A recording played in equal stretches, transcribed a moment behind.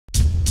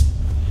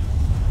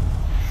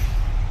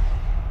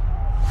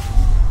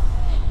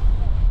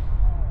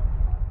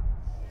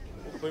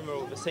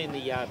Boomer, we've seen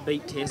the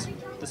beat test.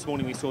 This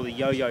morning we saw the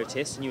yo-yo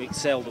test and you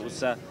excelled. It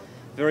was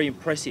very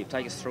impressive.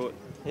 Take us through it.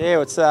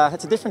 Yeah, it's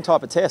a different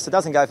type of test. It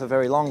doesn't go for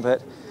very long,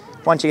 but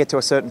once you get to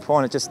a certain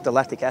point, the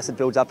lactic acid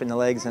builds up in the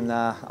legs, and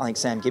I think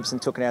Sam Gibson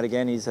took it out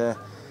again. He's a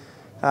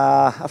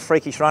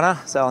freakish runner,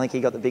 so I think he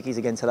got the bickies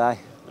again today.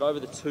 But over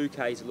the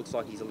 2Ks, it looks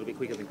like he's a little bit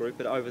quicker than group,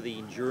 but over the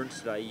endurance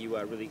today, you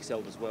really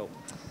excelled as well.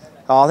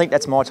 Oh, I think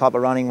that's my type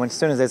of running. As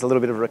soon as there's a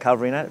little bit of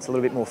recovery in it, it's a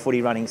little bit more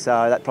footy running,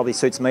 so that probably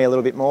suits me a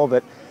little bit more.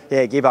 But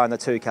yeah, Gibbo in the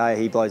 2K,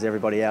 he blows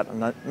everybody out.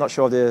 I'm not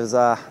sure if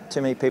there's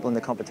too many people in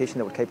the competition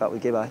that would keep up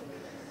with Gibbo.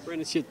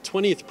 Brent, it's your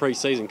 20th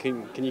pre-season.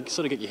 Can you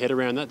sort of get your head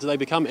around that? Do they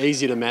become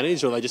easier to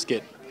manage, or do they just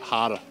get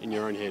harder in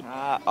your own head?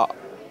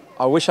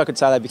 I wish I could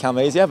say they become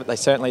easier, but they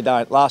certainly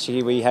don't. Last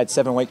year we had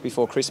 7 weeks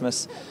before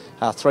Christmas,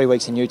 3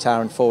 weeks in Utah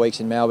and 4 weeks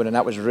in Melbourne, and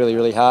that was really,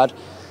 really hard.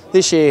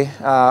 This year,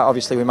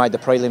 obviously we made the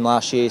prelim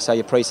last year, so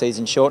your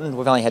pre-season shortened.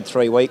 We've only had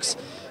 3 weeks.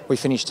 We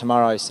finish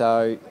tomorrow,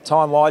 so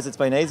time-wise it's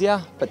been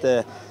easier, but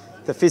the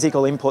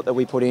physical input that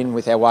we put in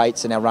with our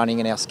weights and our running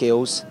and our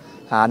skills,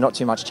 not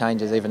too much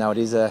changes, even though it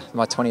is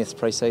my 20th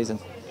pre-season.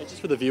 And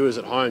just for the viewers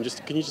at home,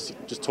 can you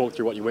just talk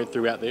through what you went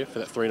through out there for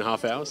that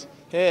 3.5 hours?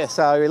 Yeah,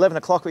 so 11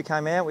 o'clock we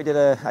came out. We did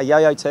a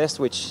yo-yo test,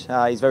 which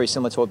is very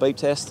similar to a beep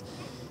test,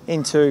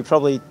 into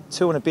probably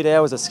 2 and a bit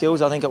hours of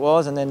skills, I think it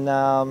was, and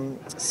then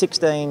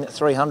 16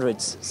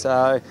 300s.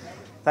 So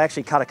they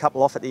actually cut a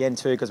couple off at the end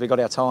too because we got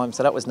our time,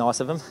 so that was nice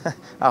of them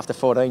after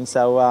 14.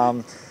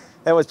 So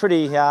it was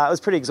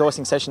pretty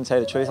exhausting session, to tell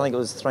you the truth. I think it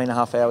was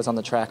 3.5 hours on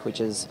the track, which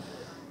is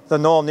the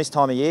norm this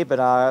time of year. But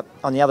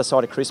on the other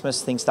side of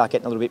Christmas, things start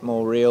getting a little bit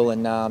more real,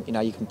 and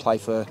you can play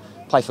for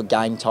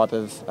game type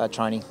of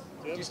training.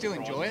 Do you still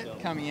enjoy it,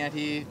 coming out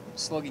here,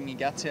 slogging your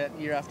guts out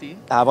year after year?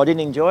 If I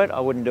didn't enjoy it, I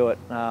wouldn't do it.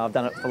 I've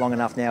done it for long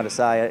enough now to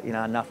say,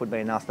 enough would be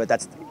enough. But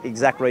that's the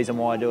exact reason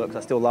why I do it,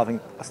 because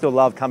I still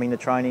love coming to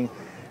training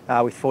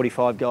with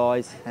 45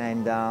 guys,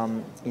 and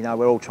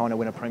we're all trying to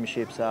win a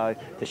premiership. So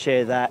to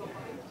share that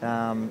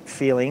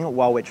feeling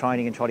while we're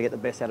training and try to get the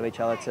best out of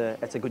each other,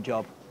 it's a good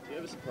job. Do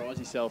you ever surprise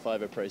yourself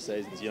over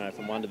pre-seasons,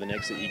 from one to the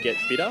next, that you get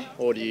fitter,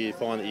 or do you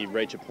find that you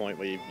reach a point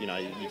where you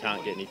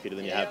can't get any fitter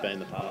than you have been in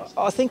the past?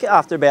 I think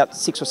after about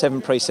 6 or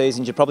 7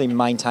 pre-seasons, you probably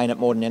maintain it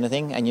more than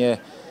anything, and you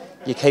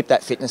keep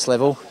that fitness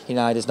level.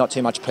 There's not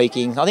too much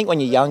peaking. I think when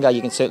you're younger,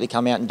 you can certainly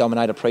come out and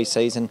dominate a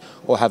pre-season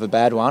or have a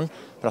bad one.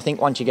 But I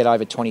think once you get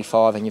over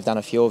 25 and you've done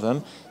a few of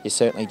them, you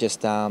certainly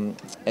just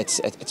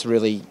it's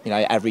really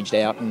averaged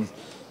out, and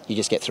you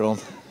just get through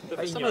them.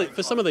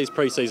 For some of these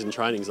pre-season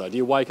trainings, though, do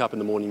you wake up in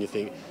the morning and you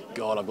think,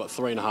 God, I've got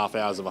 3.5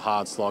 hours of a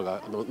hard slog,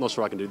 I'm not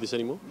sure I can do this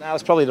anymore? No,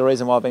 it's probably the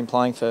reason why I've been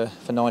playing for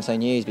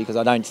 19 years, because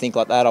I don't think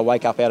like that. I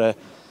wake up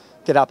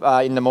get up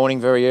in the morning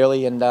very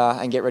early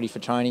and get ready for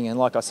training. And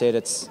like I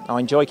said, I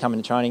enjoy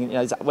coming to training.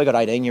 We've got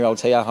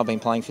 18-year-olds here. I've been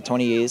playing for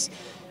 20 years.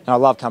 And I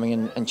love coming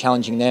in and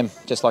challenging them,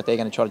 just like they're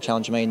going to try to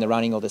challenge me in the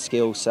running or the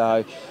skills.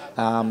 So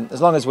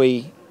as long as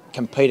we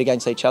compete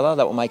against each other,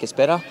 that will make us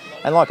better.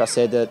 And like I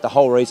said, the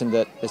whole reason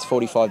that there's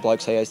 45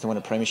 blokes here is to win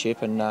a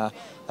premiership, and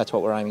that's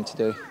what we're aiming to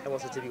do. And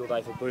what's a typical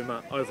day for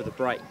Boomer over the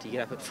break? Do you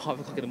get up at 5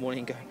 o'clock in the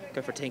morning and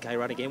go for a 10K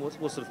run again? What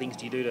sort of things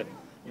do you do to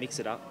mix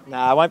it up?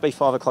 No, it won't be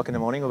 5 o'clock in the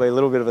morning. It'll be a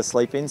little bit of a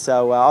sleep in.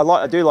 So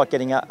I do like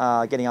getting up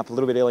a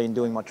little bit early and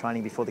doing my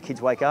training before the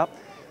kids wake up.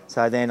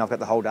 So then I've got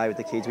the whole day with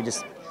the kids. We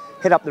just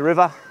head up the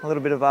river, a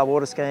little bit of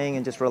water skiing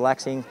and just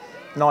relaxing.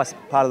 Nice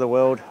part of the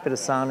world, bit of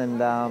sun,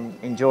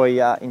 and enjoy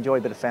a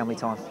bit of family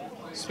time.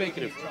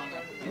 Speaking of trying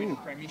to win a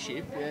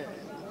premiership,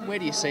 where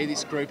do you see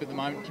this group at the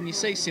moment? Can you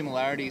see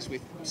similarities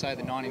with, say,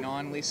 the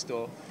 99 list,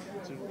 or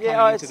sort of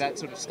coming into that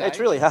sort of stage? It's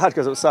really hard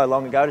because it was so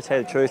long ago, to tell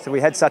you the truth. We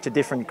had such a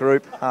different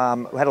group.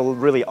 We had a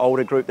really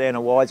older group there and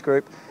a wise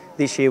group.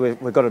 This year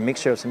we've got a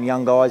mixture of some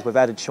young guys. We've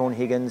added Sean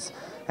Higgins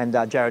and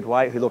Jared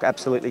Waite, who look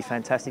absolutely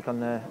fantastic on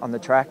the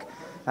track.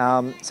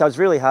 So it's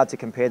really hard to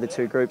compare the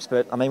two groups,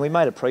 but I mean, we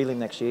made a prelim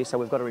next year, so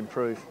we've got to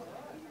improve.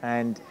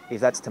 And if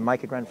that's to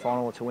make a grand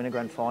final or to win a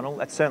grand final,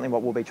 that's certainly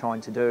what we'll be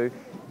trying to do,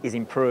 is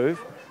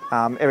improve.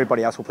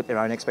 Everybody else will put their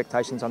own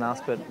expectations on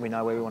us, but we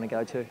know where we want to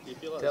go to. Do you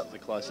feel like this is the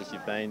closest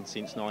you've been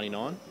since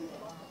 '99?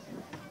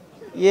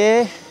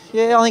 Yeah,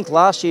 I think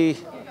last year,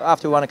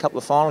 after we won a couple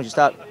of finals, you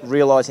start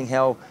realising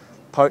how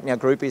potent our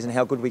group is and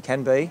how good we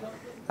can be.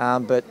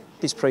 But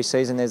this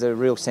pre-season, there's a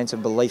real sense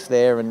of belief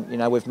there,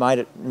 and we've made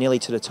it nearly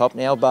to the top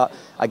now. But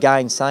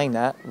again, saying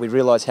that, we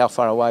realised how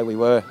far away we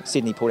were.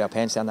 Sydney pulled our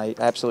pants down; they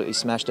absolutely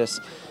smashed us,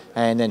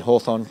 and then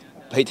Hawthorn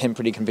beat them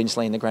pretty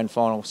convincingly in the grand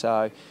final.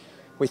 So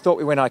we thought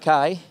we went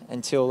okay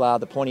until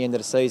the pointy end of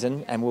the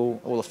season, and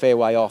we're a fair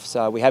way off.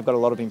 So we have got a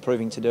lot of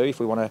improving to do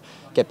if we want to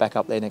get back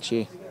up there next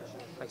year.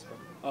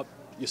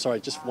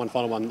 Sorry, just one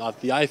final one. The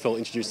AFL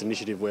introduced an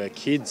initiative where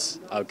kids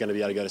are going to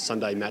be able to go to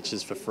Sunday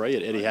matches for free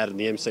at Etihad and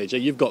the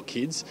MCG. You've got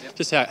kids. Yep.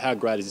 Just how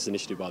great is this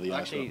initiative by the AFL?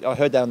 Actually, I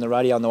heard that on the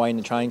radio on the way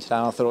into training today,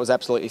 and I thought it was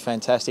absolutely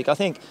fantastic. I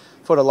think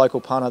for the local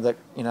punter that,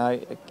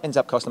 it ends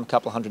up costing them a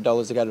couple of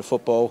 $100 to go to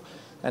football.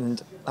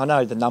 And I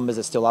know the numbers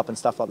are still up and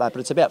stuff like that, but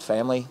it's about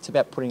family. It's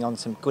about putting on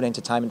some good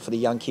entertainment for the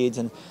young kids.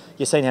 And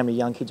you've seen how many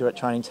young kids are at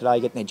training today,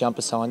 getting their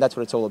jumper signed. That's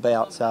what it's all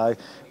about. So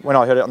when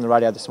I heard it on the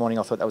radio this morning,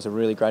 I thought that was a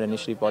really great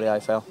initiative by the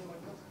AFL.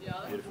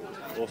 Beautiful.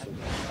 Awesome.